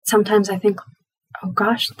sometimes I think, oh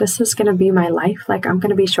gosh, this is going to be my life. Like I'm going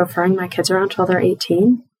to be chauffeuring my kids around till they're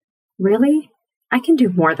 18. Really? I can do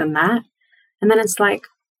more than that. And then it's like,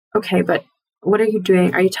 okay, but what are you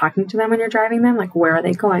doing? Are you talking to them when you're driving them? Like, where are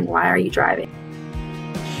they going? Why are you driving?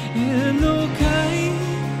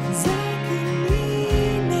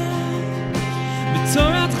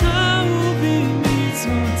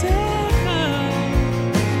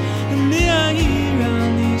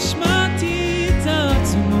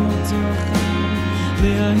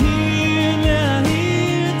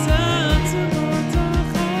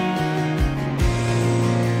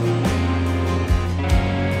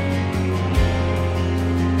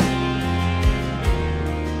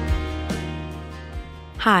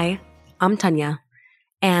 Hi, I'm Tanya,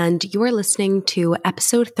 and you are listening to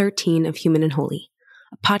episode 13 of Human and Holy,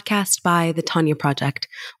 a podcast by the Tanya Project,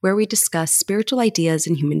 where we discuss spiritual ideas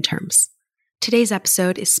in human terms. Today's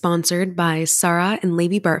episode is sponsored by Sarah and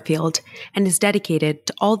Levi Bartfield and is dedicated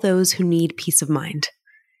to all those who need peace of mind.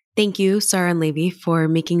 Thank you, Sarah and Levi, for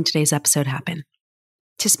making today's episode happen.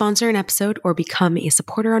 To sponsor an episode or become a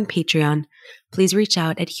supporter on Patreon, please reach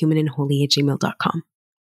out at humanandholy@gmail.com.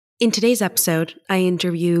 In today's episode, I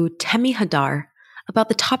interview Temi Hadar about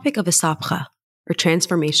the topic of Isapcha, or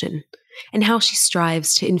transformation, and how she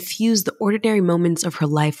strives to infuse the ordinary moments of her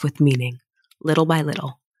life with meaning, little by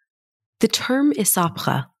little. The term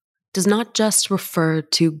Isapcha does not just refer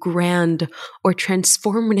to grand or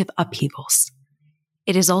transformative upheavals.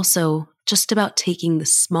 It is also just about taking the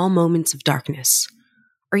small moments of darkness,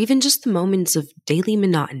 or even just the moments of daily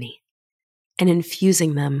monotony, and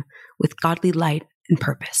infusing them with godly light and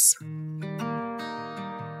purpose.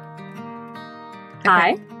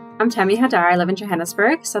 Hi, I'm Temi Hadar. I live in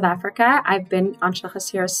Johannesburg, South Africa. I've been on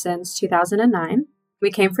Shlichus here since 2009.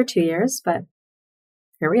 We came for 2 years, but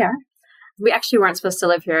here we are. We actually weren't supposed to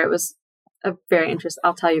live here. It was a very interesting.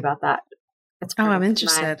 I'll tell you about that. I'm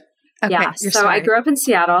interested. Okay, yeah, so I grew up in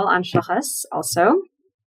Seattle on Shlichus also.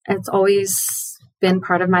 It's always been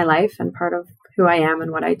part of my life and part of who I am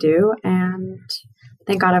and what I do. And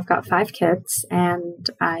thank God I've got 5 kids, and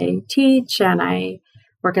I teach and I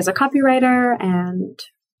work as a copywriter and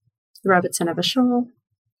the Rebbetzin of a shul.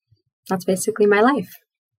 That's basically my life.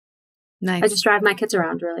 Nice. I just drive my kids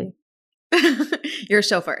around, really. You're a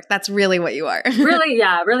chauffeur. That's really what you are. Really,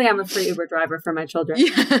 yeah. Really, I'm a free Uber driver for my children.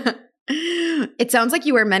 Yeah. It sounds like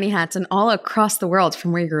you wear many hats and all across the world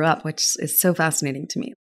from where you grew up, which is so fascinating to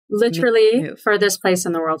me. Literally furthest place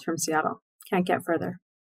in the world from Seattle. Can't get further.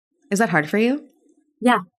 Is that hard for you?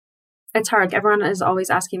 Yeah, it's hard. Everyone is always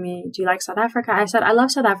asking me, do you like South Africa? I said, I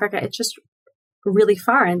love South Africa. It's just really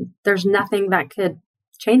far, and there's nothing that could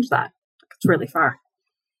change that. It's really far.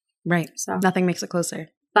 Right. So nothing makes it closer.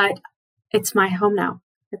 But it's my home now.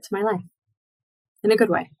 It's my life. In a good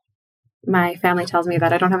way. My family tells me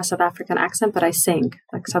that I don't have a South African accent, but I sing.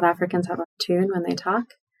 Like South Africans have a tune when they talk.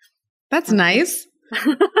 That's nice.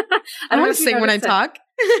 I want to sing when I talk.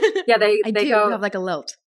 Yeah, they go. You have like a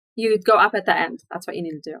lilt. You go up at the end. That's what you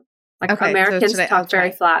need to do. Like okay, Americans talk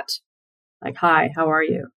very flat. Like, hi, how are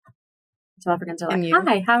you? South Africans are like,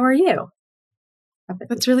 hi, how are you?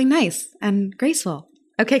 That's really nice and graceful.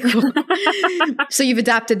 Okay, cool. So you've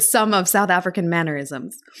adapted some of South African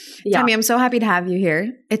mannerisms. Yeah. Temi, I'm so happy to have you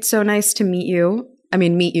here. It's so nice to meet you. I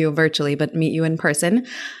mean, meet you virtually, but meet you in person.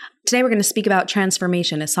 Today, we're going to speak about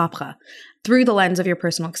transformation, Isapcha, through the lens of your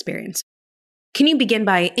personal experience. Can you begin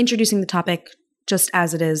by introducing the topic just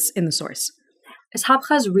as it is in the source?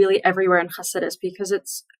 Isapcha is really everywhere in Chassidus because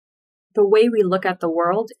it's the way we look at the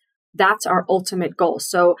world. That's our ultimate goal.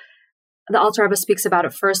 So the Alter Rebbe speaks about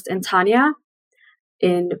it first in Tanya,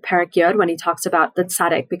 in Perek Yod, when he talks about the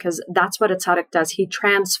tzaddik, because that's what a tzaddik does. He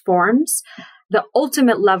transforms. The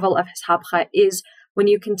ultimate level of Isapcha is when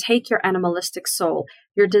you can take your animalistic soul,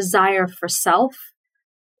 your desire for self,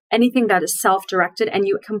 anything that is self-directed, and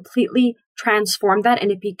you completely transform that,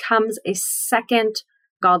 and it becomes a second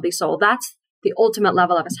godly soul. That's the ultimate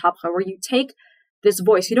level of Isapcha, where you take this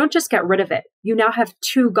voice. You don't just get rid of it. You now have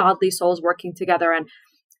 2 godly souls working together. And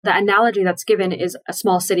the analogy that's given is a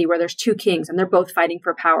small city where there's 2 kings and they're both fighting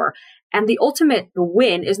for power. And the ultimate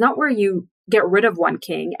win is not where you get rid of one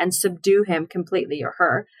king and subdue him completely, or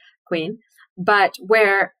her, queen, but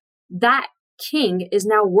where that king is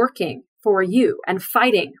now working for you and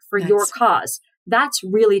fighting for your cause. That's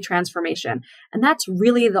really transformation. And that's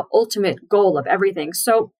really the ultimate goal of everything.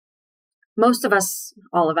 So most of us,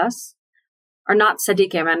 all of us, are not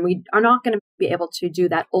tzaddikim, and we are not going to be able to do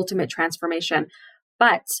that ultimate transformation.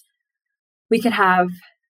 But we could have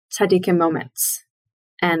tzaddikim moments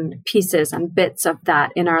and pieces and bits of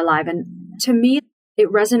that in our life. And to me, it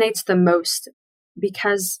resonates the most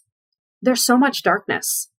because there's so much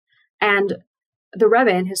darkness. And the Rebbe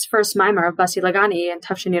in his first mimer of Basi Lagani in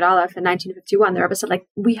Tafshin Yud Aleph in 1951, the Rebbe said, like,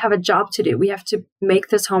 we have a job to do. We have to make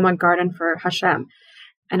this home a garden for Hashem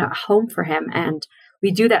and a home for him. And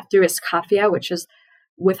we do that through iskafia, which is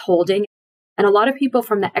withholding. And a lot of people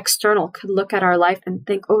from the external could look at our life and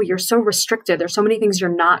think, oh, you're so restricted. There's so many things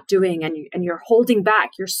you're not doing and you're holding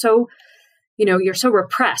back. You're so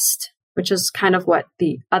repressed, which is kind of what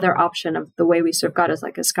the other option of the way we serve God is,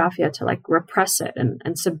 like iskafia, to like repress it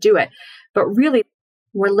and subdue it. But really,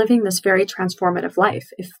 we're living this very transformative life.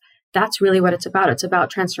 If that's really what it's about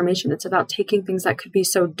transformation. It's about taking things that could be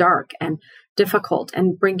so dark and difficult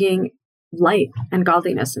and bringing light and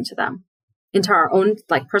godliness into them, into our own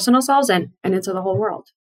like personal selves and into the whole world.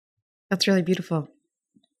 That's really beautiful.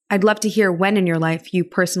 I'd love to hear when in your life you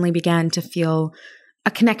personally began to feel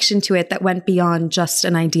a connection to it that went beyond just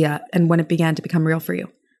an idea and when it began to become real for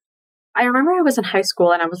you. I remember I was in high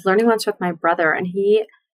school and I was learning once with my brother, and he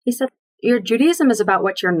said, your Judaism is about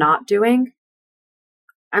what you're not doing.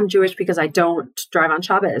 I'm Jewish because I don't drive on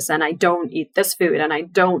Shabbos and I don't eat this food and I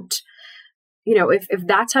don't, if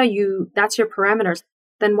that's that's your parameters,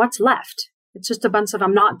 then what's left? It's just a bunch of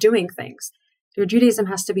I'm not doing things. Your Judaism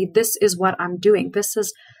has to be, this is what I'm doing. This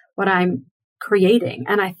is what I'm creating.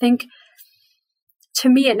 And I think to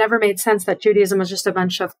me, it never made sense that Judaism was just a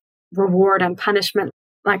bunch of reward and punishment.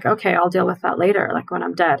 Like, okay, I'll deal with that later, like when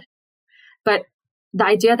I'm dead. But the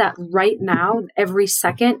idea that right now, every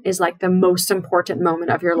second is like the most important moment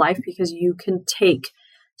of your life, because you can take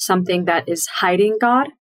something that is hiding God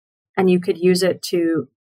and you could use it to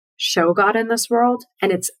show God in this world.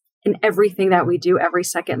 And it's in everything that we do every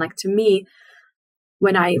second. Like, to me,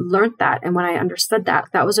 when I learned that and when I understood that,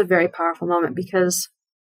 that was a very powerful moment, because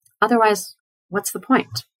otherwise, what's the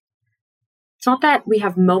point? It's not that we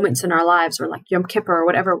have moments in our lives or like Yom Kippur or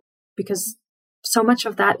whatever, because so much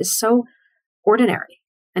of that is so ordinary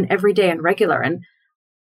and everyday and regular. And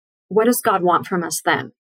what does God want from us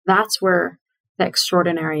then? That's where the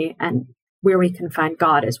extraordinary and where we can find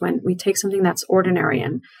God is when we take something that's ordinary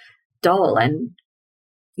and dull and,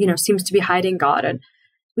 seems to be hiding God. And,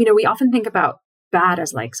 we often think about bad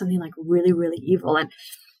as like something like really, really evil. And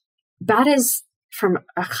bad is, from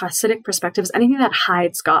a Hasidic perspective, is anything that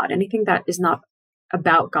hides God, anything that is not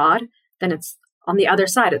about God, then it's on the other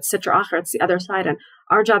side. It's Sitra Achar, it's the other side. And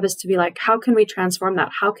our job is to be like, how can we transform that?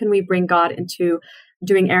 How can we bring God into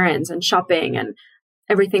doing errands and shopping and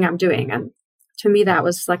everything I'm doing? And to me, that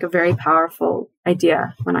was like a very powerful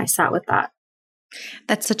idea when I sat with that.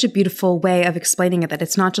 That's such a beautiful way of explaining it, that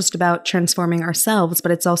it's not just about transforming ourselves,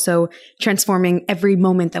 but it's also transforming every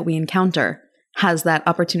moment that we encounter has that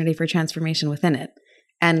opportunity for transformation within it.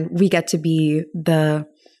 And we get to be the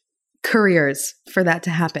couriers for that to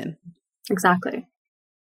happen. Exactly.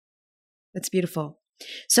 That's beautiful.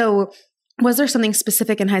 So was there something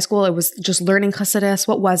specific in high school? It was just learning Chassidus?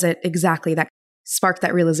 What was it exactly that sparked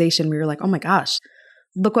that realization where you're like, oh my gosh,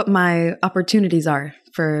 look what my opportunities are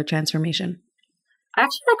for transformation? I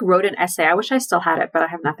actually wrote an essay. I wish I still had it, but I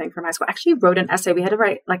have nothing from high school. I actually wrote an essay. We had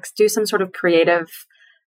to do some sort of creative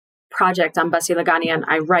project on Basi Lagani, and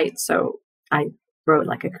I write. So I wrote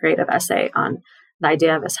a creative essay on the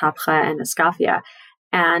idea of Ishapcha and Iskafia.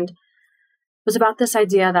 And it was about this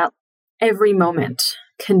idea that every moment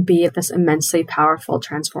can be this immensely powerful,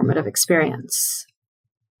 transformative experience.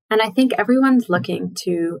 And I think everyone's looking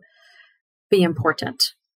to be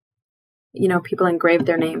important. People engrave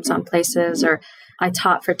their names on places, or I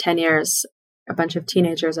taught for 10 years, a bunch of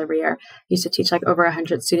teenagers every year. I used to teach over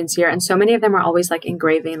 100 students a year. And so many of them were always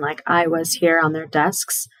engraving, I was here on their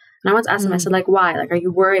desks. And I once asked them, I said, why? Are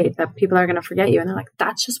you worried that people are going to forget you? And they're like,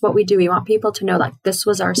 that's just what we do. We want people to know, this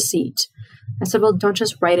was our seat. I said, well, don't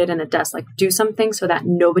just write it in a desk. Do something so that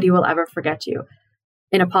nobody will ever forget you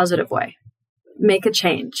in a positive way. Make a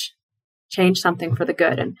change something for the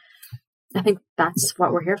good. And I think that's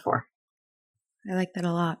what we're here for. I like that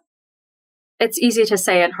a lot. It's easy to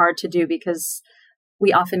say and hard to do because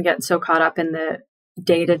we often get so caught up in the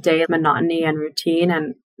day-to-day monotony and routine,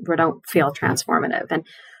 and we don't feel transformative. And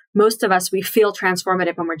most of us, we feel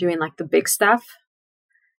transformative when we're doing the big stuff.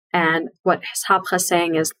 And what Ishapcha is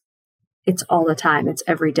saying is it's all the time. It's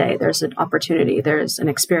every day. There's an opportunity. There's an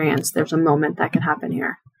experience. There's a moment that can happen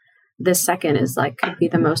here. This second is could be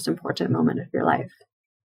the most important moment of your life.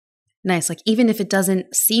 Nice. Even if it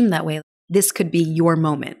doesn't seem that way, this could be your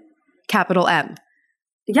moment. Capital M.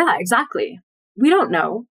 Yeah, exactly. We don't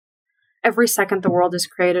know. Every second the world is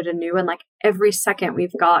created anew, and every second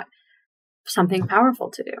we've got something powerful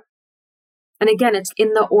to do. And again, it's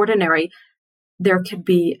in the ordinary, there could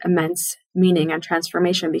be immense meaning and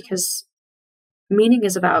transformation, because meaning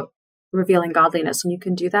is about revealing godliness, and you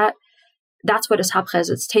can do that that's what Ishapcha is.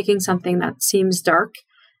 It's taking something that seems dark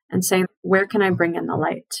and saying, where can I bring in the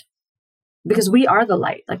light? Because we are the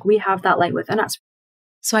light. Like, we have that light within us.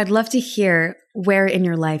 So I'd love to hear where in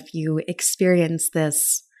your life you experience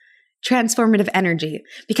this transformative energy.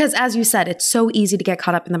 Because as you said, it's so easy to get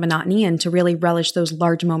caught up in the monotony and to really relish those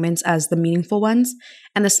large moments as the meaningful ones,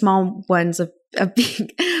 and the small ones of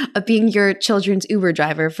being your children's Uber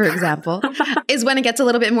driver, for example, is when it gets a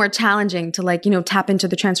little bit more challenging to, like, tap into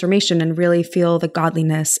the transformation and really feel the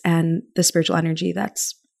godliness and the spiritual energy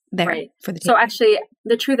that's there for the team. So actually,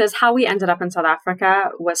 the truth is, how we ended up in South Africa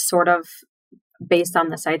was sort of based on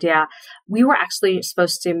this idea. We were actually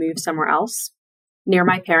supposed to move somewhere else near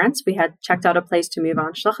my parents. We had checked out a place to move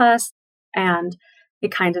on Shluchas, and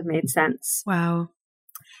it kind of made sense. Wow.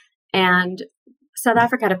 And South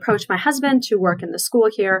Africa had approached my husband to work in the school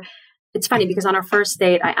here. It's funny because on our first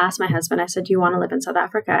date, I asked my husband, I said, do you want to live in South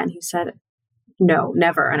Africa? And he said, no,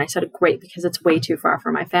 never. And I said, great, because it's way too far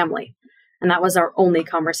for my family. And that was our only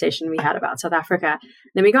conversation we had about South Africa.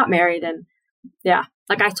 Then we got married, and yeah,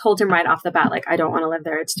 like I told him right off the bat, like, I don't want to live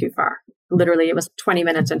there. It's too far. Literally, it was 20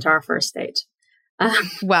 minutes into our first date.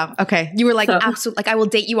 Wow. Okay. You were like, absolutely, like, I will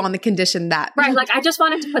date you on the condition that. Right. Like, I just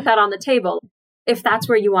wanted to put that on the table. If that's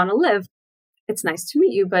where you want to live, it's nice to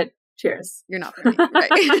meet you, but cheers. You're not for me.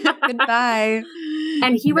 Right. Goodbye.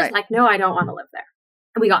 And he was like, no, I don't want to live there.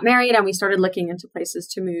 And we got married, and we started looking into places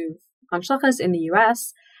to move on Shluchas in the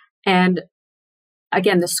US. And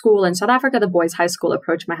again, the school in South Africa, the boys' high school,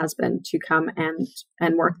 approached my husband to come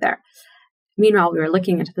and work there. Meanwhile, we were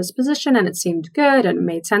looking into this position, and it seemed good and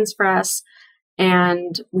made sense for us.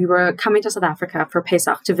 And we were coming to South Africa for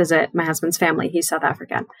Pesach to visit my husband's family. He's South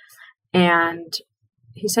African. And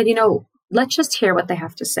he said, let's just hear what they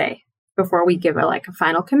have to say before we give a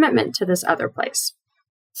final commitment to this other place.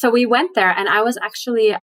 So we went there, and I was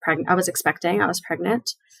actually pregnant. I was expecting. I was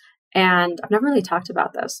pregnant. And I've never really talked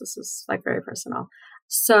about this. This is very personal.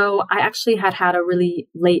 So I actually had a really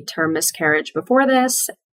late term miscarriage before this.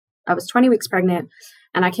 I was 20 weeks pregnant,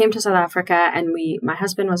 and I came to South Africa, and my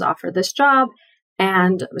husband was offered this job,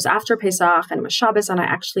 and it was after Pesach, and it was Shabbos, and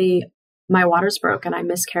my waters broke, and I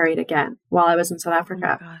miscarried again while I was in South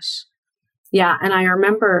Africa. Oh my gosh. Yeah. And I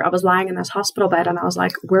remember I was lying in this hospital bed, and I was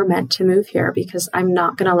like, we're meant to move here, because I'm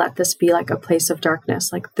not going to let this be like a place of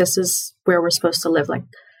darkness. Like, this is where we're supposed to live. Like,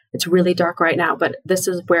 it's really dark right now, but this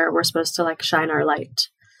is where we're supposed to shine our light.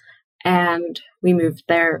 And we moved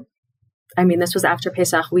there. I mean, this was after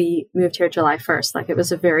Pesach. We moved here July 1st. It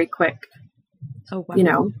was a very quick,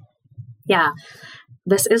 yeah,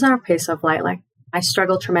 this is our place of light. I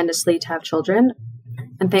struggled tremendously to have children,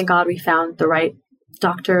 and thank God we found the right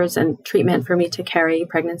doctors and treatment for me to carry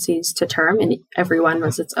pregnancies to term, and everyone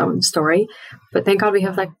was its own story. But thank God we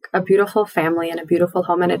have a beautiful family and a beautiful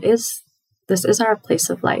home, and this is our place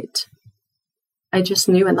of light. I just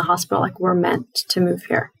knew in the hospital, we're meant to move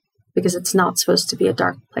here, because it's not supposed to be a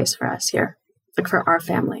dark place for us here, for our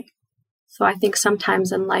family. So I think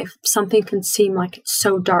sometimes in life, something can seem like it's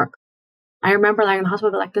so dark. I remember lying in the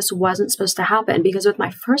hospital, but this wasn't supposed to happen, because with my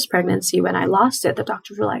first pregnancy, when I lost it, the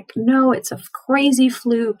doctors were like, no, it's a crazy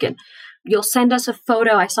fluke, and you'll send us a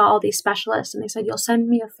photo. I saw all these specialists, and they said, you'll send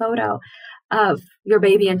me a photo of your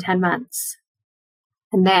baby in 10 months.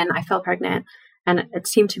 And then I fell pregnant, and it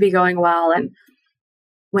seemed to be going well. And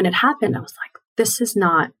when it happened, I was like, this is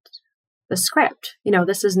not the script.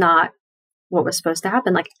 This is not what was supposed to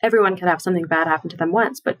happen. Everyone could have something bad happen to them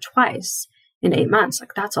once, but twice in 8 months,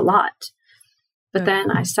 that's a lot. But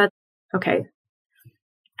then I said, okay.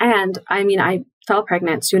 And I fell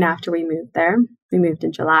pregnant soon after we moved there. We moved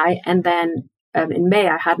in July. And then in May,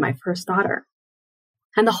 I had my first daughter.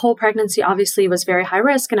 And the whole pregnancy obviously was very high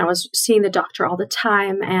risk. And I was seeing the doctor all the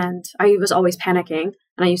time. And I was always panicking.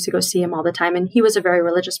 And I used to go see him all the time. And he was a very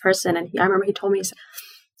religious person. And I remember he told me, he said,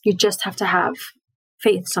 you just have to have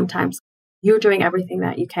faith sometimes. You're doing everything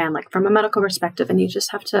that you can, from a medical perspective. And you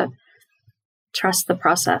just have to trust the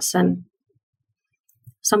process. And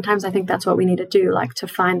sometimes I think that's what we need to do, to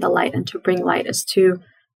find the light and to bring light as to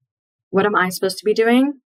what am I supposed to be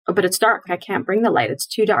doing? Oh, but it's dark. I can't bring the light. It's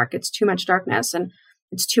too dark. It's too much darkness, and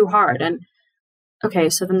it's too hard. And okay,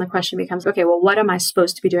 so then the question becomes, okay, well, what am I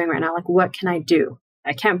supposed to be doing right now? What can I do?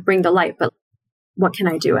 I can't bring the light, but what can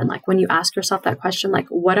I do? And when you ask yourself that question,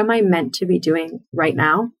 what am I meant to be doing right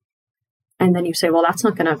now? And then you say, well, that's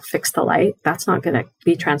not going to fix the light. That's not going to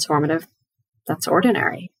be transformative. That's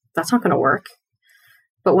ordinary. That's not going to work.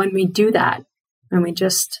 But when we do that, and we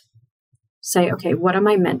just say, okay, what am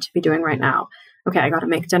I meant to be doing right now? Okay, I got to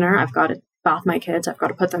make dinner. I've got to bath my kids. I've got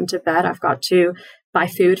to put them to bed. I've got to buy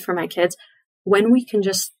food for my kids. When we can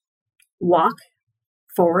just walk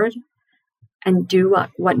forward and do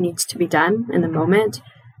what needs to be done in the moment,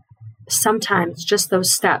 sometimes just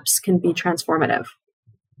those steps can be transformative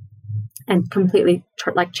and completely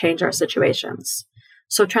change our situations.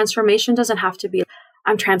 So transformation doesn't have to be,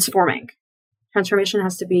 I'm transforming. Transformation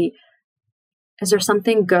has to be, is there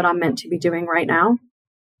something good I'm meant to be doing right now?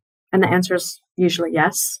 And the answer is usually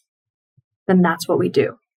yes. Then that's what we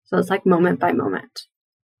do. So it's like moment by moment.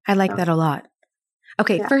 I like that a lot.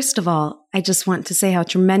 Okay, First of all, I just want to say how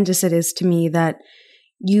tremendous it is to me that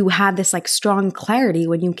you had this like strong clarity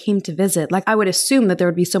when you came to visit. Like I would assume that there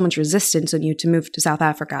would be so much resistance in you to move to South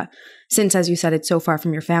Africa, since, as you said, it's so far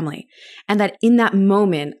from your family. And that in that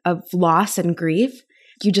moment of loss and grief,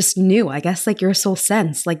 you just knew, I guess, like your soul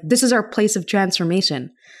sense, like this is our place of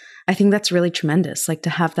transformation. I think that's really tremendous, like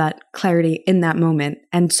to have that clarity in that moment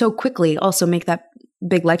and so quickly also make that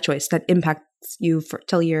big life choice that impacts you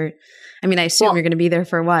till you're, I mean, I assume you're going to be there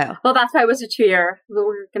for a while. Well, that's why it was a 2 year.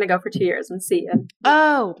 We're going to go for 2 years and see.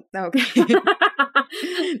 Oh, okay.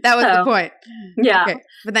 That was the point. Yeah. Okay.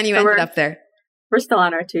 But then you ended up there. We're still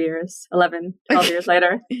on our 2 years, 11, 12 years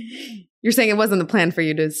later. You're saying it wasn't the plan for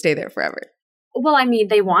you to stay there forever. Well, I mean,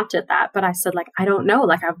 they wanted that, but I said, like, I don't know.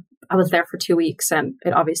 Like, I was there for 2 weeks, and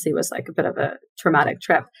it obviously was like a bit of a traumatic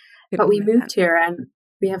trip. But we moved here, and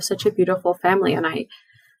we have such a beautiful family. And I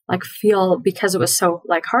like feel, because it was so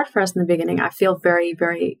like hard for us in the beginning, I feel very,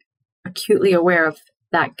 very acutely aware of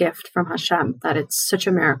that gift from Hashem, that it's such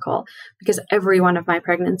a miracle, because every one of my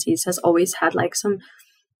pregnancies has always had like some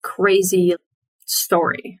crazy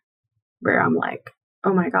story where I'm like,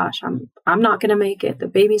 oh my gosh, I'm not going to make it. The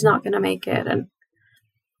baby's not going to make it.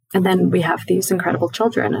 And then we have these incredible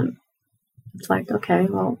children, and it's like, okay,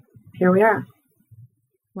 well, here we are.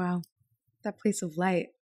 Wow. That place of light.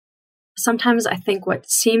 Sometimes I think what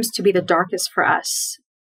seems to be the darkest for us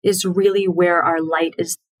is really where our light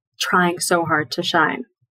is trying so hard to shine.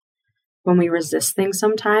 When we resist things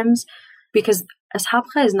sometimes, because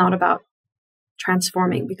Ashabcha is not about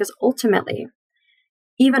transforming, because ultimately,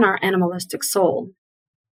 even our animalistic soul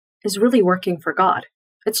is really working for God.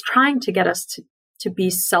 It's trying to get us to be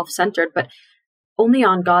self-centered, but only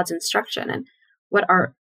on God's instruction. And what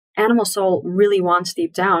our animal soul really wants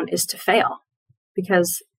deep down is to fail,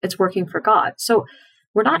 because it's working for God. So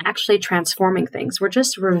we're not actually transforming things. We're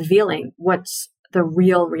just revealing what's the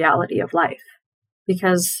real reality of life,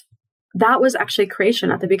 because that was actually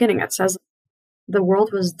creation at the beginning. It says the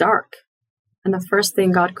world was dark, and the first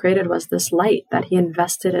thing God created was this light that he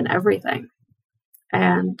invested in everything.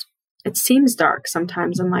 And it seems dark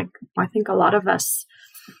sometimes. And like, I think a lot of us,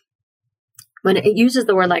 when it uses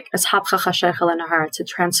the word like to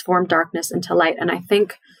transform darkness into light. And I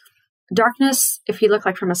think darkness, if you look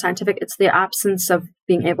like from a scientific, it's the absence of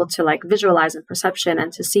being able to like visualize and perception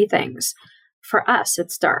and to see things. For us,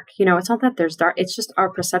 it's dark. You know, it's not that there's dark, it's just our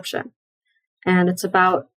perception. And it's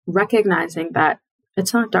about recognizing that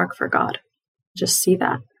it's not dark for God. Just see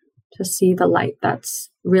that, to see the light that's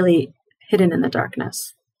really hidden in the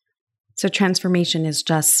darkness. So transformation is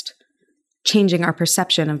just changing our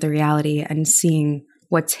perception of the reality and seeing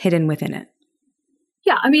what's hidden within it.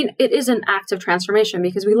 Yeah, I mean, it is an act of transformation,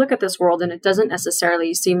 because we look at this world and it doesn't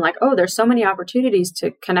necessarily seem like, oh, there's so many opportunities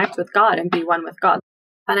to connect with God and be one with God.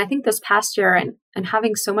 And I think this past year and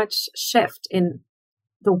having so much shift in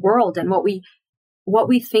the world and what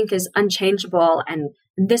we think is unchangeable, and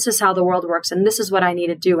this is how the world works, and this is what I need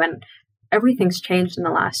to do. And everything's changed in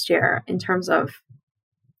the last year in terms of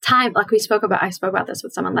time. Like I spoke about this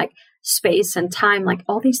with someone, like space and time, like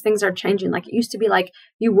all these things are changing. Like it used to be like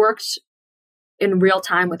you worked in real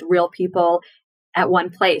time with real people at one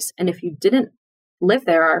place. And if you didn't live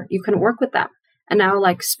there, you couldn't work with them. And now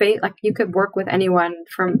like space, like you could work with anyone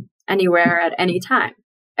from anywhere at any time.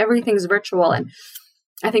 Everything's virtual. And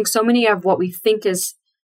I think so many of what we think is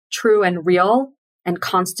true and real and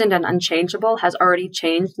constant and unchangeable has already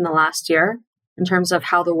changed in the last year in terms of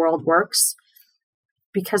how the world works.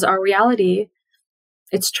 Because our reality,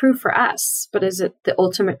 it's true for us, but is it the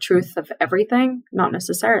ultimate truth of everything? Not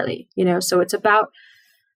necessarily, you know? So it's about,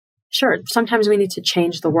 sure, sometimes we need to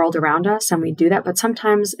change the world around us, and we do that, but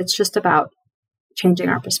sometimes it's just about changing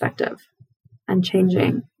our perspective and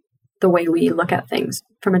changing the way we look at things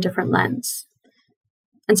from a different lens.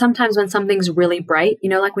 And sometimes when something's really bright, you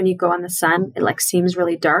know, like when you go on the sun, it like seems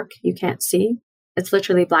really dark, you can't see. It's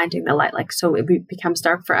literally blinding the light, like, so it becomes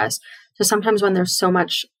dark for us. So sometimes when there's so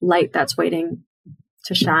much light that's waiting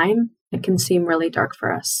to shine, it can seem really dark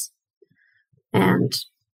for us. And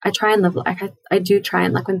I try and live, like I do try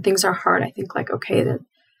and, like, when things are hard, I think like, okay, that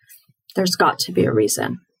there's got to be a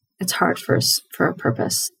reason. It's hard for a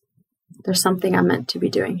purpose. There's something I'm meant to be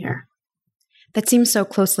doing here. That seems so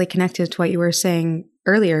closely connected to what you were saying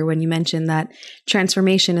earlier when you mentioned that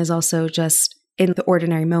transformation is also just in the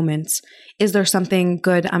ordinary moments. Is there something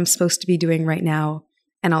good I'm supposed to be doing right now?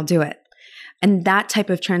 And I'll do it. And that type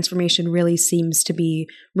of transformation really seems to be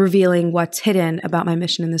revealing what's hidden about my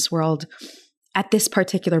mission in this world at this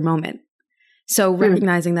particular moment. So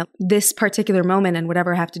recognizing that this particular moment and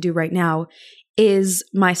whatever I have to do right now is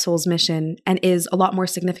my soul's mission and is a lot more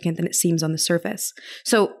significant than it seems on the surface.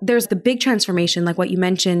 So there's the big transformation, like what you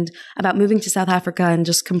mentioned about moving to South Africa and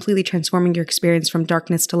just completely transforming your experience from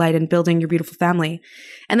darkness to light and building your beautiful family.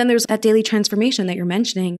 And then there's that daily transformation that you're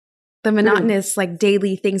mentioning. The monotonous, like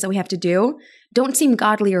daily things that we have to do don't seem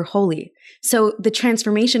godly or holy. So the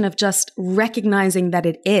transformation of just recognizing that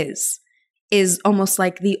it is almost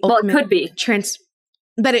like the ultimate. Well, it could be.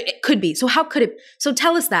 But it could be. So how could it? So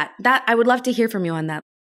tell us that. I would love to hear from you on that.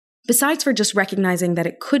 Besides for just recognizing that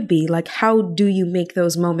it could be, like how do you make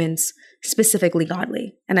those moments specifically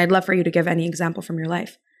godly? And I'd love for you to give any example from your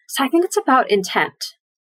life. So I think it's about intent.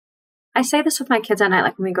 I say this with my kids at night,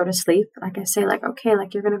 like when we go to sleep, like I say like, okay,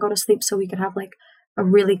 like you're going to go to sleep so we can have like a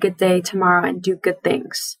really good day tomorrow and do good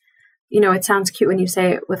things. You know, it sounds cute when you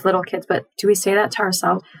say it with little kids, but do we say that to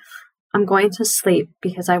ourselves? I'm going to sleep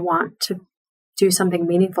because I want to do something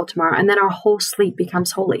meaningful tomorrow. And then our whole sleep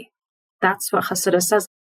becomes holy. That's what Chassidus says.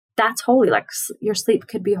 That's holy. Like your sleep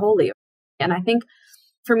could be holy. And I think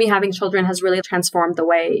for me, having children has really transformed the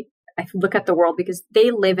way I look at the world because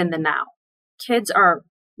they live in the now. Kids are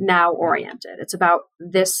now oriented. It's about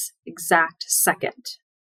this exact second.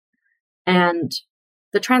 And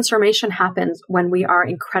the transformation happens when we are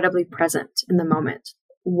incredibly present in the moment.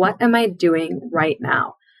 What am I doing right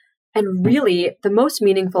now? And really, the most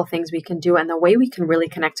meaningful things we can do and the way we can really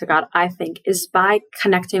connect to God, I think, is by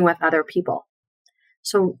connecting with other people.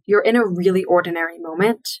 So you're in a really ordinary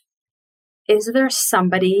moment. Is there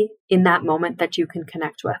somebody in that moment that you can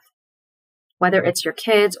connect with? Whether it's your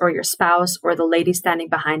kids or your spouse or the lady standing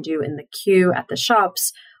behind you in the queue at the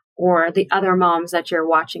shops or the other moms that you're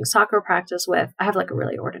watching soccer practice with. I have like a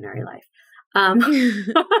really ordinary life.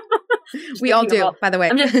 We all do, by the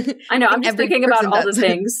way. I'm just thinking about all the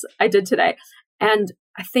things I did today. And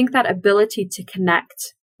I think that ability to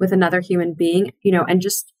connect with another human being, you know, and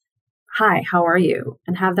just, hi, how are you?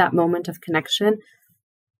 And have that moment of connection,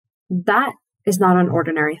 that is not an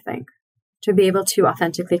ordinary thing. To be able to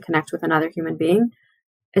authentically connect with another human being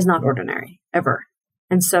is not ordinary, ever.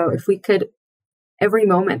 And so if we could, every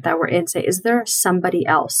moment that we're in, say, is there somebody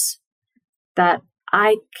else that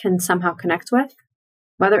I can somehow connect with?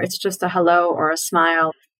 Whether it's just a hello or a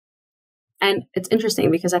smile. And it's interesting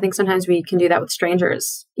because I think sometimes we can do that with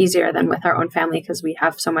strangers easier than with our own family because we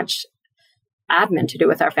have so much admin to do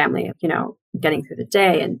with our family, you know, getting through the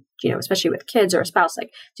day and, you know, especially with kids or a spouse,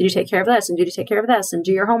 like, did you take care of this? And did you take care of this? And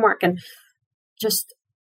do your homework? And just,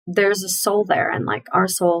 there's a soul there. And like our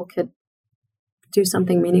soul could do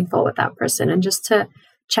something meaningful with that person. And just to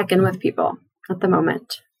check in with people at the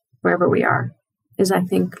moment, wherever we are, is I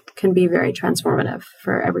think can be very transformative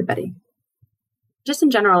for everybody. Just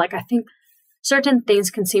in general, like I think certain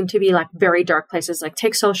things can seem to be like very dark places. Like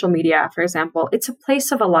take social media, for example. It's a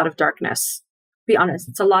place of a lot of darkness. Be honest,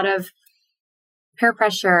 it's a lot of peer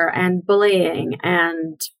pressure and bullying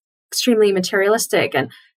and extremely materialistic.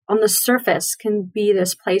 And on the surface can be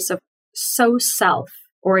this place of so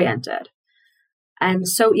self-oriented and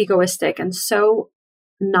so egoistic and so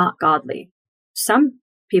not godly. Some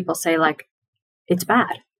people say like, it's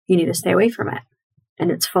bad. You need to stay away from it.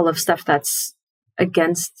 And it's full of stuff that's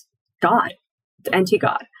against God,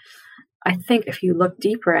 anti-God. I think if you look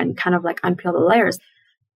deeper and kind of like unpeel the layers,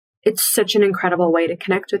 it's such an incredible way to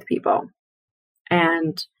connect with people.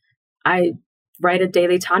 And I write a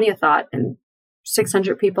daily Tanya thought and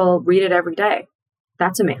 600 people read it every day.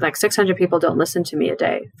 That's amazing. Like 600 people don't listen to me a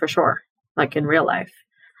day for sure, like in real life.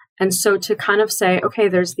 And so to kind of say, okay,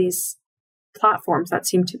 there's these platforms that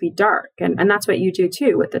seem to be dark. And that's what you do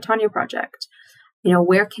too with the Tanya Project. You know,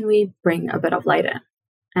 where can we bring a bit of light in?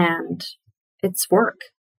 And it's work.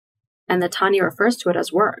 And the Tanya refers to it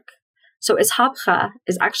as work. So ishapcha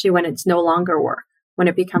is actually when it's no longer work, when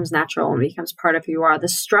it becomes natural and becomes part of who you are. The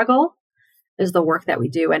struggle is the work that we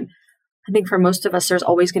do. And I think for most of us, there's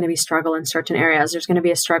always going to be struggle in certain areas. There's going to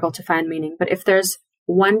be a struggle to find meaning. But if there's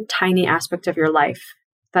one tiny aspect of your life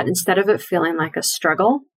that instead of it feeling like a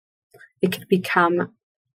struggle, it could become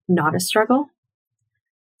not a struggle,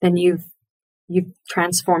 then you've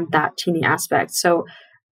transformed that teeny aspect. So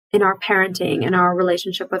in our parenting, in our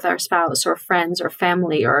relationship with our spouse or friends or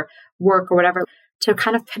family or work or whatever, to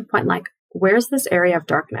kind of pinpoint like, where's this area of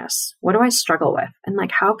darkness? What do I struggle with? And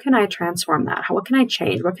like, how can I transform that? What can I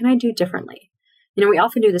change? What can I do differently? We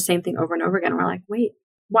often do the same thing over and over again. We're like, wait,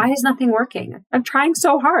 why is nothing working? I'm trying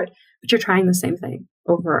so hard, but you're trying the same thing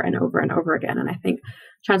over and over and over again. And I think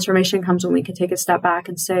transformation comes when we can take a step back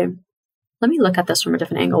and say, let me look at this from a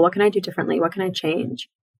different angle. What can I do differently? What can I change?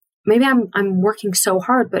 Maybe I'm working so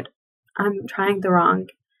hard, but I'm trying the wrong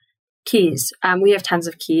keys. We have tons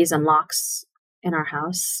of keys and locks in our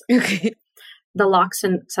house. Okay. The locks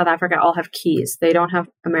in South Africa all have keys. They don't have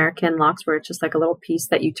American locks where it's just like a little piece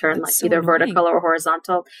that you turn like either vertical or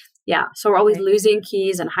horizontal. Yeah. So we're always losing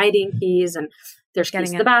keys and hiding keys, and there's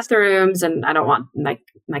keys to the bathrooms, and I don't want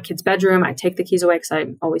my kid's bedroom. I take the keys away because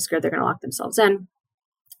I'm always scared they're going to lock themselves in.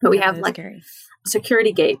 But we have like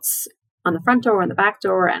security gates on the front door and the back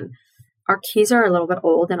door, and our keys are a little bit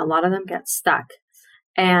old and a lot of them get stuck.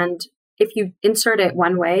 And if you insert it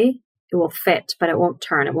one way, it will fit, but it won't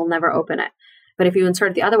turn. It will never open it. But if you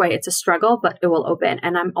insert it the other way, it's a struggle, but it will open.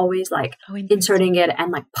 And I'm always like inserting it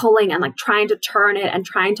and like pulling and like trying to turn it and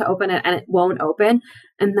trying to open it, and it won't open.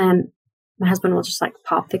 And then my husband will just like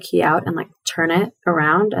pop the key out and like turn it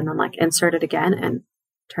around and then like insert it again and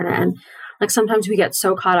turn it. And like sometimes we get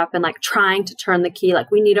so caught up in like trying to turn the key, like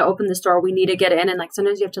we need to open this door, we need to get in. And like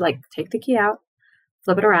sometimes you have to like take the key out,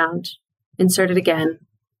 flip it around, insert it again,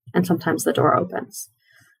 and sometimes the door opens.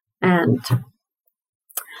 And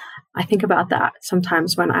I think about that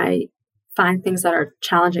sometimes when I find things that are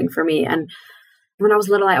challenging for me. And when I was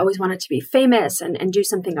little, I always wanted to be famous and do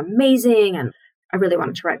something amazing. And I really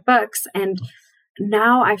wanted to write books. And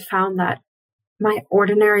now I found that my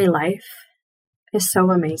ordinary life is so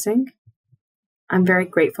amazing. I'm very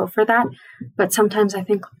grateful for that. But sometimes I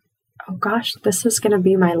think, oh gosh, this is going to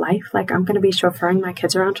be my life. Like I'm going to be chauffeuring my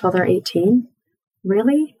kids around till they're 18.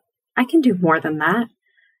 Really? I can do more than that.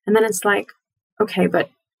 And then it's like, okay, but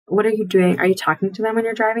what are you doing? Are you talking to them when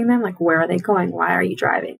you're driving them? Like, where are they going? Why are you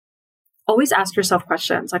driving? Always ask yourself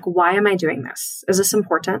questions like, why am I doing this? Is this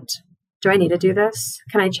important? Do I need to do this?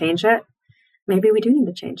 Can I change it? Maybe we do need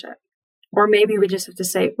to change it. Or maybe we just have to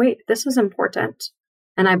say, wait, this is important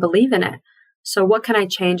and I believe in it. So what can I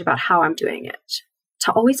change about how I'm doing it?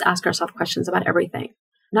 To always ask ourselves questions about everything.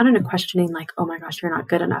 Not in a questioning like, oh my gosh, you're not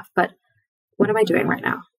good enough, but what am I doing right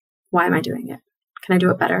now? Why am I doing it? Can I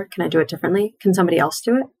do it better? Can I do it differently? Can somebody else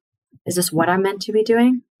do it? Is this what I'm meant to be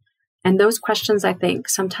doing? And those questions, I think,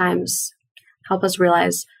 sometimes help us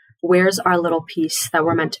realize where's our little piece that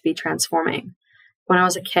we're meant to be transforming. When I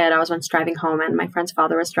was a kid, I was once driving home and my friend's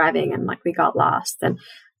father was driving and like we got lost. And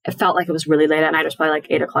it felt like it was really late at night. It was probably like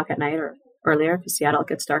 8:00 at night or earlier because Seattle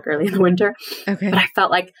gets dark early in the winter. Okay. But I felt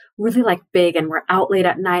like really like big, and we're out late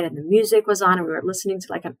at night and the music was on and we were listening to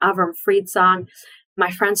like an Avram Fried song. My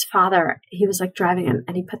friend's father, he was like driving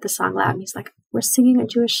and he put the song loud and he's like, we're singing a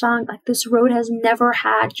Jewish song. Like this road has never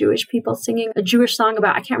had Jewish people singing a Jewish song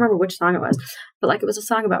about, I can't remember which song it was, but like it was a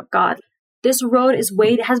song about God. This road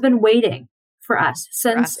has been waiting for us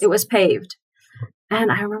since it was paved. And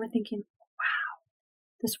I remember thinking, wow,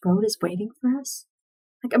 this road is waiting for us.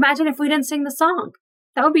 Like imagine if we didn't sing the song.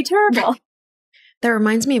 That would be terrible. That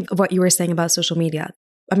reminds me of what you were saying about social media.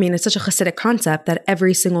 I mean, it's such a Hasidic concept that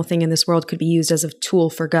every single thing in this world could be used as a tool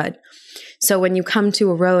for good. So when you come to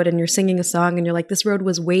a road and you're singing a song and you're like, this road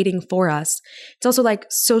was waiting for us. It's also like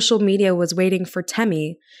social media was waiting for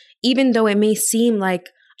Temi, even though it may seem like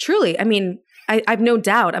truly, I mean, I've no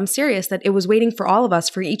doubt, I'm serious that it was waiting for all of us,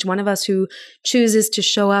 for each one of us who chooses to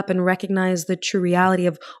show up and recognize the true reality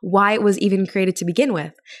of why it was even created to begin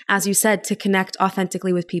with. As you said, to connect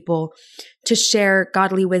authentically with people, to share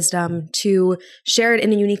godly wisdom, to share it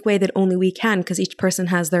in a unique way that only we can, because each person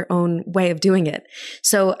has their own way of doing it.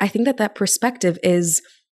 So I think that perspective is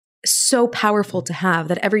so powerful to have,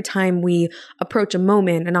 that every time we approach a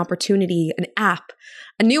moment, an opportunity, an app,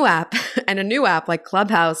 a new app and a new app like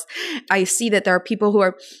Clubhouse, I see that there are people who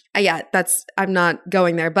are, I'm not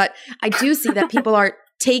going there, but I do see that people are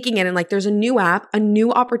taking it and like there's a new app, a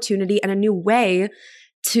new opportunity, and a new way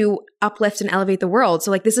to uplift and elevate the world.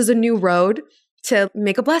 So like this is a new road to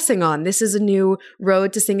make a blessing on. This is a new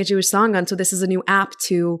road to sing a Jewish song on. So this is a new app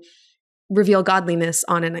to reveal godliness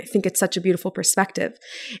on. And I think it's such a beautiful perspective.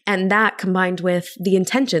 And that combined with the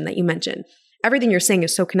intention that you mentioned, everything you're saying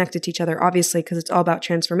is so connected to each other, obviously, because it's all about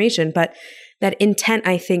transformation. But that intent,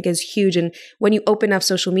 I think, is huge. And when you open up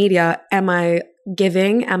social media, am I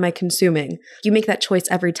giving? Am I consuming? You make that choice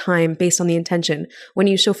every time based on the intention. When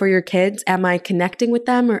you show for your kids, am I connecting with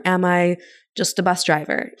them or am I just a bus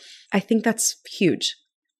driver? I think that's huge.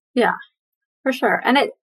 Yeah, for sure. And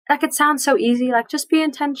it sounds so easy, like just be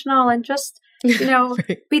intentional and just,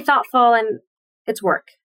 right. Be thoughtful, and it's work.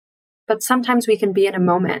 But sometimes we can be in a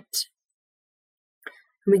moment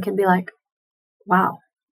and we can be like, wow,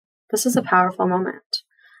 this is a powerful moment.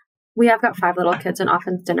 we have got 5 little kids, and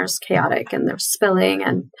often dinner's chaotic and they're spilling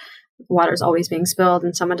and water's always being spilled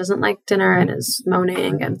and someone doesn't like dinner and is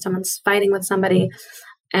moaning and someone's fighting with somebody.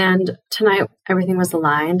 And tonight everything was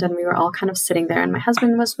aligned and we were all kind of sitting there and my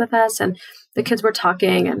husband was with us and the kids were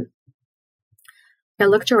talking, and I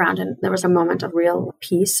looked around and there was a moment of real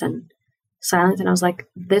peace and silence. And I was like,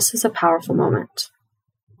 this is a powerful moment.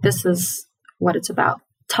 This is what it's about.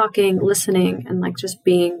 Talking, listening, and like just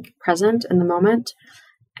being present in the moment.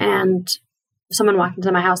 And if someone walked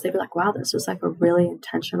into my house, they'd be like, wow, this is like a really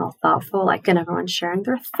intentional, thoughtful, like, and everyone's sharing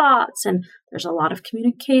their thoughts and there's a lot of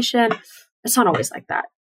communication. It's not always like that.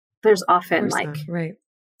 There's often like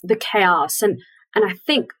the chaos. And I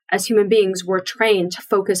think as human beings, we're trained to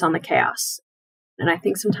focus on the chaos. And I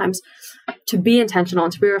think sometimes to be intentional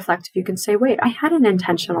and to be reflective, you can say, wait, I had an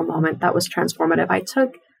intentional moment that was transformative. I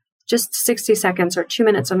took just 60 seconds or 2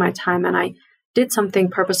 minutes of my time and I did something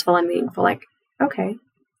purposeful and meaningful. Like, okay,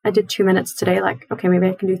 I did 2 minutes today. Like, okay, maybe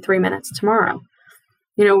I can do 3 minutes tomorrow.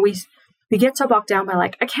 You know, we get so bogged down by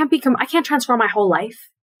like, I can't transform my whole life.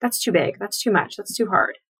 That's too big. That's too much. That's too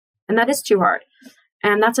hard. And that is too hard.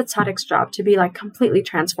 And that's a tzaddik's job, to be like completely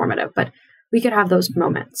transformative. But we could have those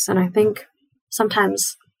moments. And I think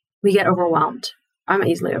sometimes we get overwhelmed. I'm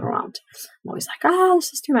easily overwhelmed. I'm always like,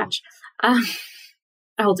 this is too much. I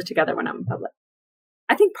hold it together when I'm in public.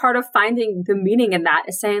 I think part of finding the meaning in that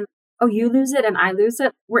is saying, oh, you lose it and I lose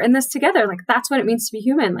it. We're in this together. Like, that's what it means to be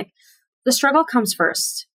human. Like, the struggle comes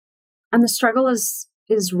first. And the struggle is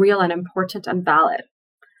real and important and valid.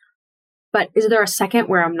 But is there a second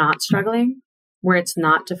where I'm not struggling, where it's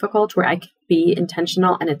not difficult, where I can be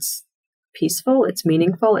intentional and it's peaceful, it's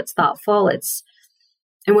meaningful, it's thoughtful,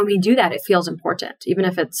 and when we do that, it feels important, even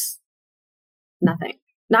if it's not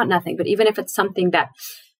nothing, but even if it's something that,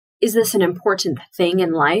 is this an important thing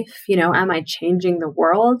in life? You know, am I changing the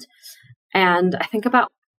world? And I think about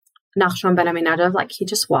Nachshon ben Aminadab, like he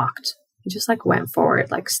just walked. He just like went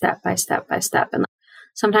forward, like step by step by step. And like,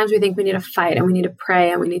 sometimes we think we need to fight and we need to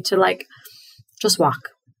pray and we need to like, just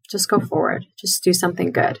walk, just go forward, just do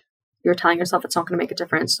something good. You're telling yourself it's not going to make a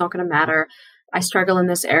difference. It's not going to matter. I struggle in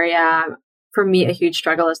this area. For me, a huge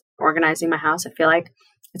struggle is organizing my house. I feel like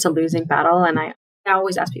it's a losing battle. And I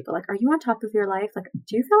always ask people, like, are you on top of your life? Like,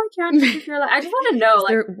 do you feel like you're on top of your life? I just want to know,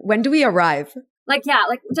 like, when do we arrive? Like, yeah,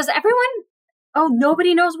 like, does everyone,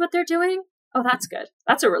 nobody knows what they're doing? Oh, that's good.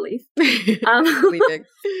 That's a relief.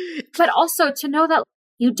 But also to know that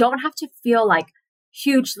you don't have to feel like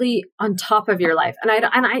hugely on top of your life. And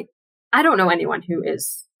I don't know anyone who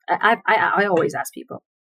is. I always ask people,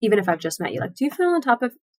 even if I've just met you, like, do you feel on top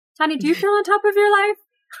of, Tanya, do you feel on top of your life?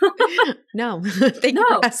 No. Thank you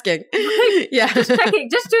for asking. Yeah. Just checking,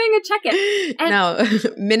 just doing a check-in. And no,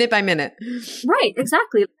 minute by minute. Right,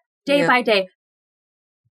 exactly. Day by day.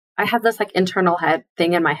 I have this like internal head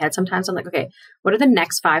thing in my head. Sometimes I'm like, okay, what are the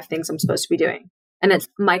next 5 things I'm supposed to be doing? And it's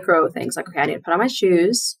micro things like, okay, I need to put on my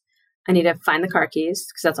shoes. I need to find the car keys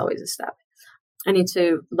because that's always a step. I need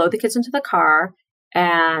to load the kids into the car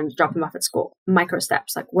and drop them off at school. Micro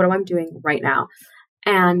steps. Like, what am I doing right now?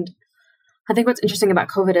 And I think what's interesting about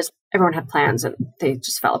COVID is everyone had plans and they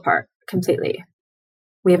just fell apart completely.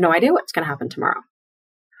 We have no idea what's going to happen tomorrow.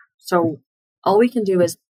 So all we can do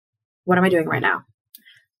is, what am I doing right now?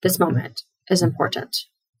 This moment is important.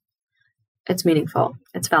 It's meaningful.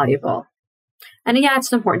 It's valuable. And yeah,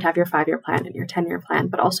 it's important to have your 5-year plan and your 10-year plan,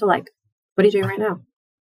 but also like, what are you doing right now?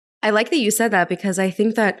 I like that you said that because I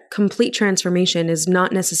think that complete transformation is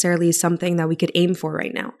not necessarily something that we could aim for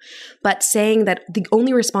right now. But saying that the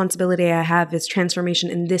only responsibility I have is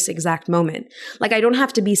transformation in this exact moment. Like, I don't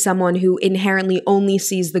have to be someone who inherently only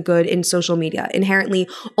sees the good in social media, inherently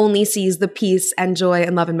only sees the peace and joy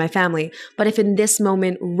and love in my family. But if in this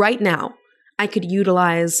moment right now, I could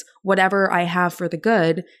utilize whatever I have for the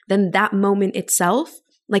good, then that moment itself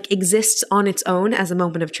like exists on its own as a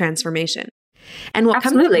moment of transformation. And what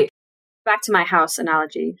absolutely. Back to my house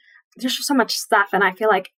analogy, there's just so much stuff, and I feel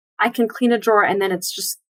like I can clean a drawer and then it's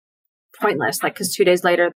just pointless. Like, because 2 days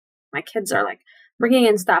later, my kids are like bringing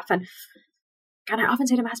in stuff, and I often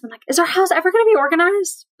say to my husband, like, "Is our house ever going to be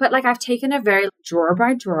organized?" But like, I've taken a very drawer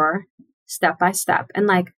by drawer, step by step, and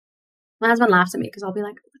like, my husband laughs at me because I'll be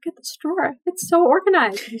like, "Look at this drawer; it's so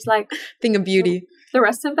organized." And he's like, "Thing of beauty." The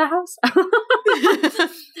rest of the house.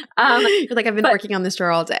 You're like, I've been working on this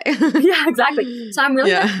drawer all day. Yeah, exactly. So I'm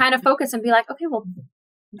really going to kind of focus and be like, okay, well,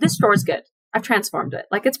 this drawer is good. I've transformed it.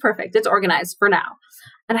 Like, it's perfect. It's organized for now.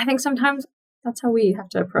 And I think sometimes that's how we have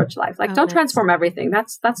to approach life. Like, don't transform everything.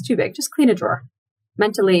 That's too big. Just clean a drawer.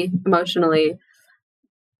 Mentally, emotionally,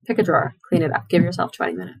 pick a drawer, clean it up. Give yourself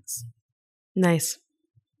 20 minutes. Nice.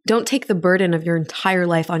 Don't take the burden of your entire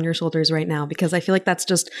life on your shoulders right now, because I feel like that's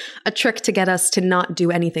just a trick to get us to not do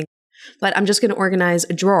anything. But I'm just going to organize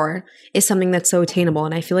a drawer is something that's so attainable.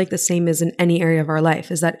 And I feel like the same is in any area of our life,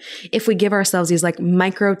 is that if we give ourselves these like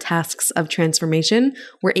micro tasks of transformation,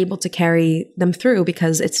 we're able to carry them through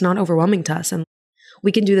because it's not overwhelming to us. And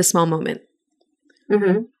we can do the small moment.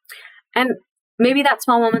 Mm-hmm. And maybe that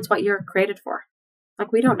small moment's what you're created for.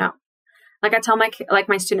 Like, we don't know. Like I tell my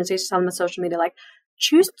students, I used to tell them on social media, like,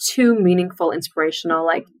 choose 2 meaningful, inspirational,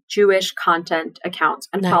 like Jewish content accounts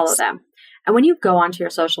and follow them. And when you go onto your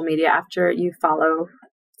social media after you follow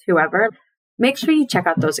whoever, make sure you check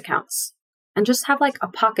out those accounts and just have like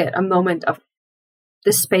a moment of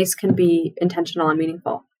this space can be intentional and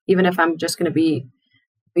meaningful, even if I'm just going to be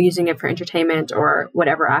using it for entertainment or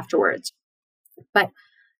whatever afterwards. But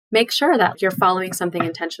make sure that you're following something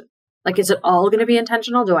intentional. Like, is it all going to be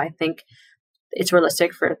intentional? Do I think it's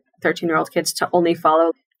realistic for 13-year-old kids to only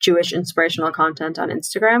follow Jewish inspirational content on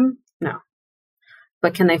Instagram? No.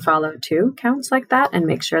 But can they follow 2 accounts like that and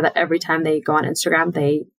make sure that every time they go on Instagram,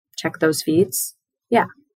 they check those feeds? Yeah,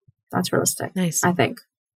 that's realistic. Nice. I think.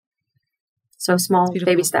 So small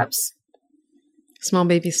baby steps. Small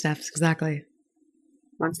baby steps, exactly.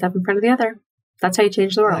 One step in front of the other. That's how you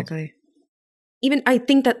change the world. Exactly. Even I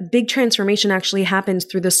think that big transformation actually happens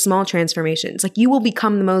through the small transformations. Like, you will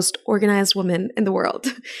become the most organized woman in the world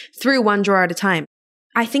through one drawer at a time.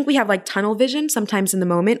 I think we have like tunnel vision sometimes in the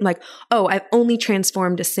moment, like, oh, I've only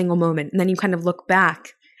transformed a single moment. And then you kind of look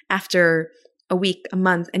back after a week, a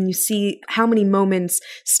month, and you see how many moments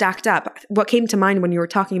stacked up. What came to mind when you were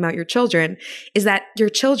talking about your children is that your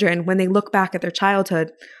children, when they look back at their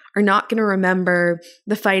childhood, are not going to remember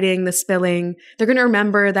the fighting, the spilling. They're going to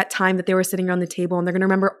remember that time that they were sitting around the table, and they're going to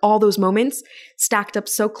remember all those moments stacked up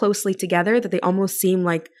so closely together that they almost seem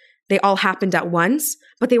like they all happened at once,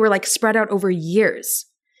 but they were like spread out over years.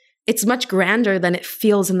 It's much grander than it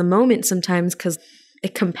feels in the moment sometimes because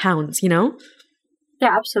it compounds, you know?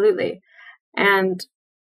 Yeah, absolutely. And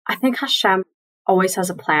I think Hashem always has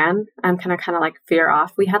a plan. I'm kind of like veer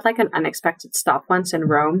off. We had like an unexpected stop once in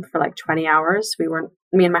Rome for like 20 hours.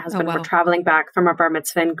 Me and my husband were traveling back from a bar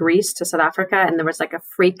mitzvah in Greece to South Africa, and there was like a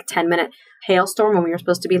freak 10-minute hailstorm when we were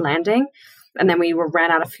supposed to be landing. And then we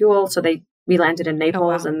ran out of fuel, so we landed in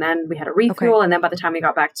Naples, and then we had a refuel. Okay. And then by the time we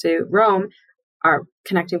got back to Rome, our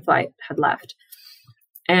connecting flight had left.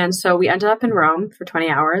 And so we ended up in Rome for 20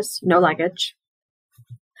 hours, no luggage.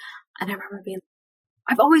 And I remember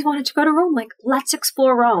I've always wanted to go to Rome. Like, let's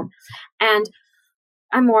explore Rome. And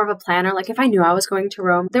I'm more of a planner. Like, if I knew I was going to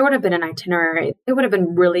Rome, there would have been an itinerary. It would have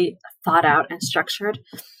been really thought out and structured.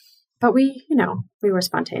 But we were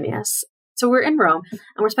spontaneous. So we're in Rome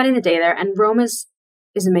and we're spending the day there. And Rome is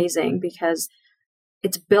amazing because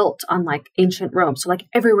it's built on like ancient Rome. So like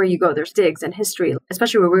everywhere you go, there's digs and history,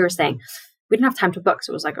 especially where we were staying. We didn't have time to book.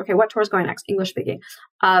 So it was like, okay, what tour is going next? English speaking,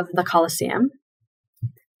 of the Colosseum.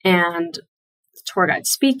 And the tour guide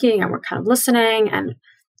speaking, and we're kind of listening and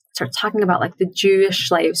start talking about like the Jewish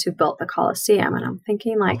slaves who built the Colosseum. And I'm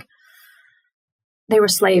thinking like, they were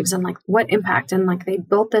slaves and like what impact. And like they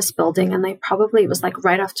built this building, and it was like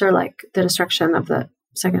right after like the destruction of the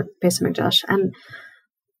second Beis Hamikdash. And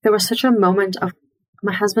there was such a moment of,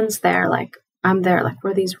 my husband's there, like I'm there, like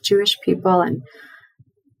we're these Jewish people, and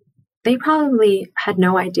they probably had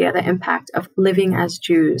no idea the impact of living as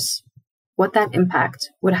Jews, what that impact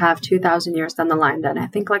would have 2,000 years down the line. Then I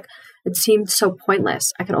think like it seemed so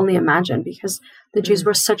pointless. I could only imagine, because the Jews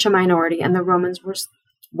were such a minority and the Romans were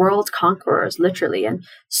world conquerors, literally, and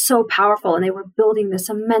so powerful. And they were building this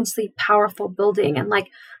immensely powerful building, and like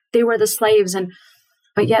they were the slaves,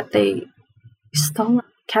 but yet they still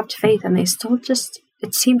kept faith, and they still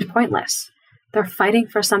it seemed pointless. They're fighting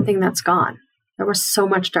for something that's gone. There was so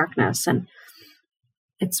much darkness, and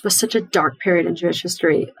it was such a dark period in Jewish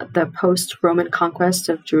history, the post-Roman conquest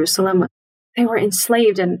of Jerusalem. They were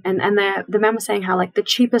enslaved, and the man was saying how like the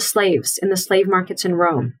cheapest slaves in the slave markets in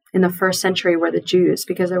Rome in the first century were the Jews,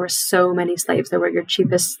 because there were so many slaves. They were your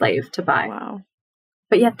cheapest slave to buy. Wow.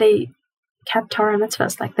 But yet they kept Torah and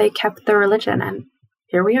mitzvahs, like they kept their religion, and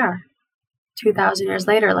here we are, 2,000 years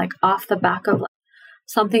later, like off the back of like,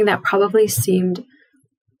 something that probably seemed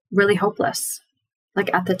really hopeless,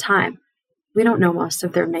 like at the time. We don't know most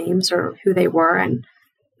of their names or who they were, and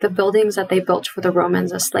the buildings that they built for the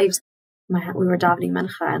Romans as slaves. We were davening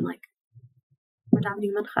mincha, and like we're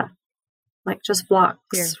davening mincha, like just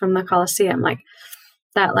blocks from the Colosseum, like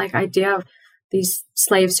that, like idea of these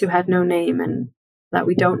slaves who had no name and that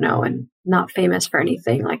we don't know and not famous for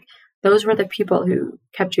anything. Like those were the people who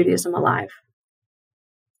kept Judaism alive.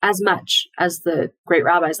 As much as the great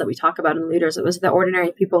rabbis that we talk about and leaders, it was the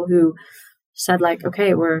ordinary people who said like,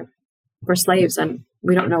 okay, we're slaves and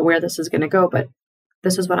we don't know where this is going to go, but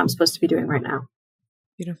this is what I'm supposed to be doing right now.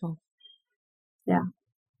 Beautiful. Yeah.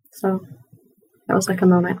 So that was like a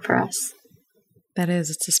moment for us. That is,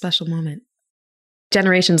 it's a special moment.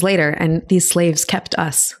 Generations later, and these slaves kept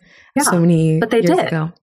us so many years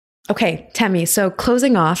ago. Okay, Temi, so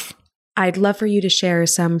closing off, I'd love for you to share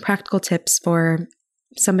some practical tips for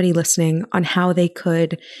somebody listening on how they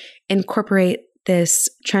could incorporate this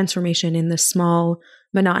transformation in the small,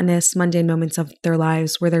 monotonous, mundane moments of their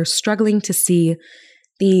lives where they're struggling to see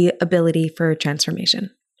the ability for transformation.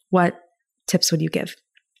 What tips would you give?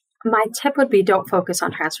 My tip would be don't focus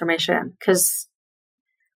on transformation, because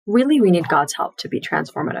really we need God's help to be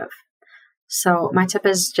transformative. So my tip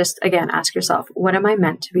is just, again, ask yourself, what am I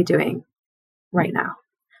meant to be doing right now?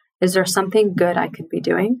 Is there something good I could be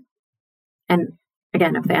doing? And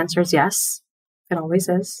again, if the answer is yes, it always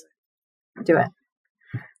is, do it.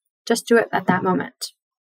 Just do it at that moment.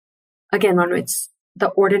 Again, when it's the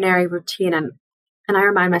ordinary routine, and I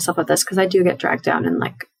remind myself of this because I do get dragged down in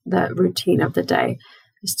like the routine of the day,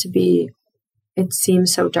 is to be, it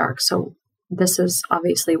seems so dark. So this is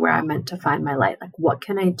obviously where I'm meant to find my light. Like, what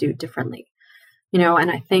can I do differently?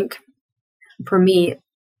 And I think for me,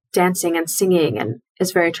 dancing and singing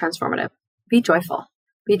is very transformative. Be joyful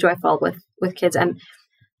with kids. And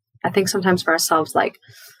I think sometimes for ourselves, like,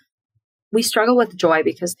 we struggle with joy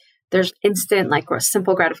because there's instant, like, or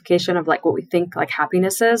simple gratification of like what we think like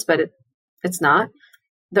happiness is, but it's not.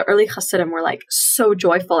 The early Hasidim were like so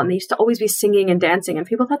joyful, and they used to always be singing and dancing, and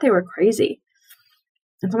people thought they were crazy.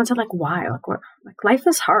 And someone said, like, why? Like, what? Like, life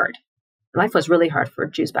is hard. Life was really hard for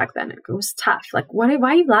Jews back then. It was tough. Like, why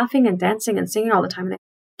are you laughing and dancing and singing all the time? And they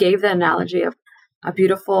gave the analogy of a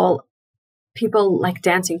beautiful people like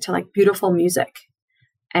dancing to like beautiful music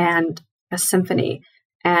and a symphony.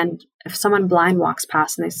 And if someone blind walks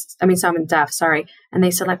past and someone deaf, and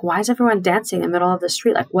they said, like, why is everyone dancing in the middle of the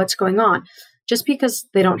street? Like, what's going on? Just because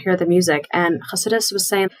they don't hear the music. And Hasidus was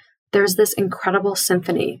saying, there's this incredible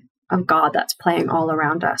symphony of God that's playing all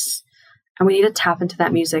around us. And we need to tap into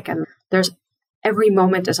that music. And there's every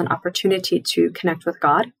moment is an opportunity to connect with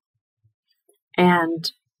God.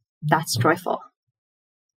 And that's joyful.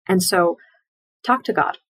 And so talk to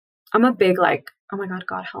God. I'm a big like, oh my God,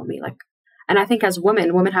 God help me. Like, and I think as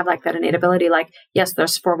women have like that innate ability, like, yes,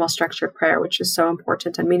 there's formal structured prayer, which is so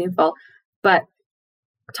important and meaningful, but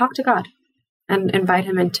talk to God and invite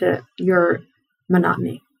him into your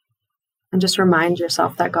monotony and just remind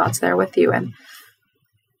yourself that God's there with you, and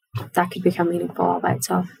that could become meaningful all by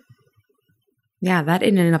itself. Yeah, that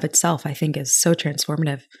in and of itself, I think, is so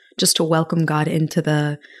transformative. Just to welcome God into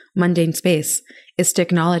the mundane space is to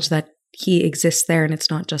acknowledge that he exists there, and it's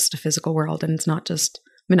not just a physical world, and it's not just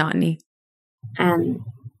monotony. And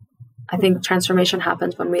I think transformation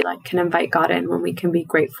happens when we like can invite God in, when we can be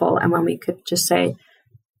grateful, and when we could just say,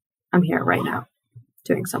 I'm here right now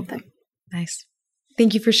doing something. Nice.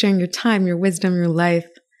 Thank you for sharing your time, your wisdom, your life.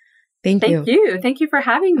 Thank you. Thank you for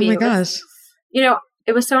having me. Oh my gosh.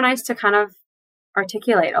 It was so nice to kind of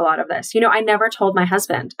articulate a lot of this. I never told my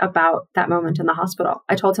husband about that moment in the hospital.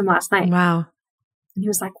 I told him last night. Wow. And he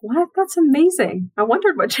was like, what? That's amazing. I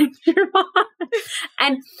wondered what changed your mind.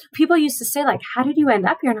 And people used to say, like, how did you end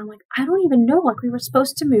up here? And I'm like, I don't even know. Like, we were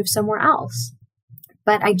supposed to move somewhere else.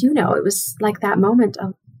 But I do know it was like that moment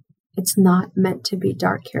of, it's not meant to be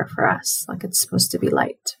dark here for us. Like, it's supposed to be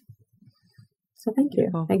light. So thank you.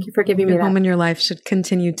 Well, thank you for giving me that. Your home in your life should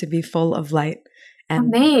continue to be full of light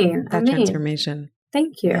and that transformation.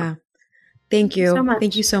 Thank you. Yeah. Thank you. So much.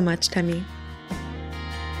 Thank you so much, Temi.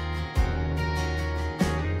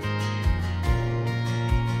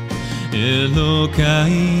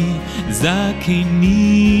 אלוקיי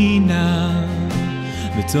זכני נא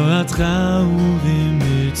בתורתך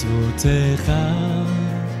ובמצוותיך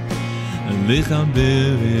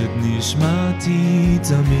לחבר את נשמתי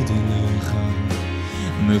תמיד אליך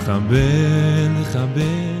לחבר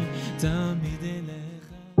תמיד אליך.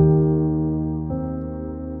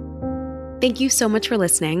 Thank you so much for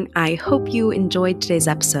listening. I hope you enjoyed today's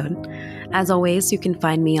episode. As always, you can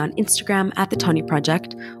find me on Instagram at The Tanya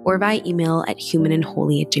Project or via email at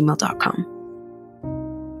humanandholy@gmail.com.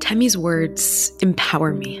 Temi's words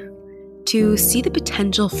empower me to see the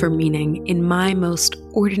potential for meaning in my most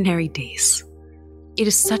ordinary days. It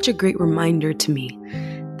is such a great reminder to me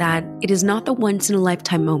that it is not the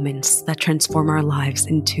once-in-a-lifetime moments that transform our lives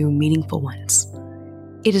into meaningful ones.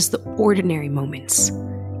 It is the ordinary moments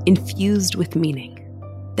infused with meaning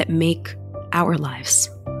that make our lives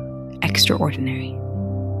extraordinary.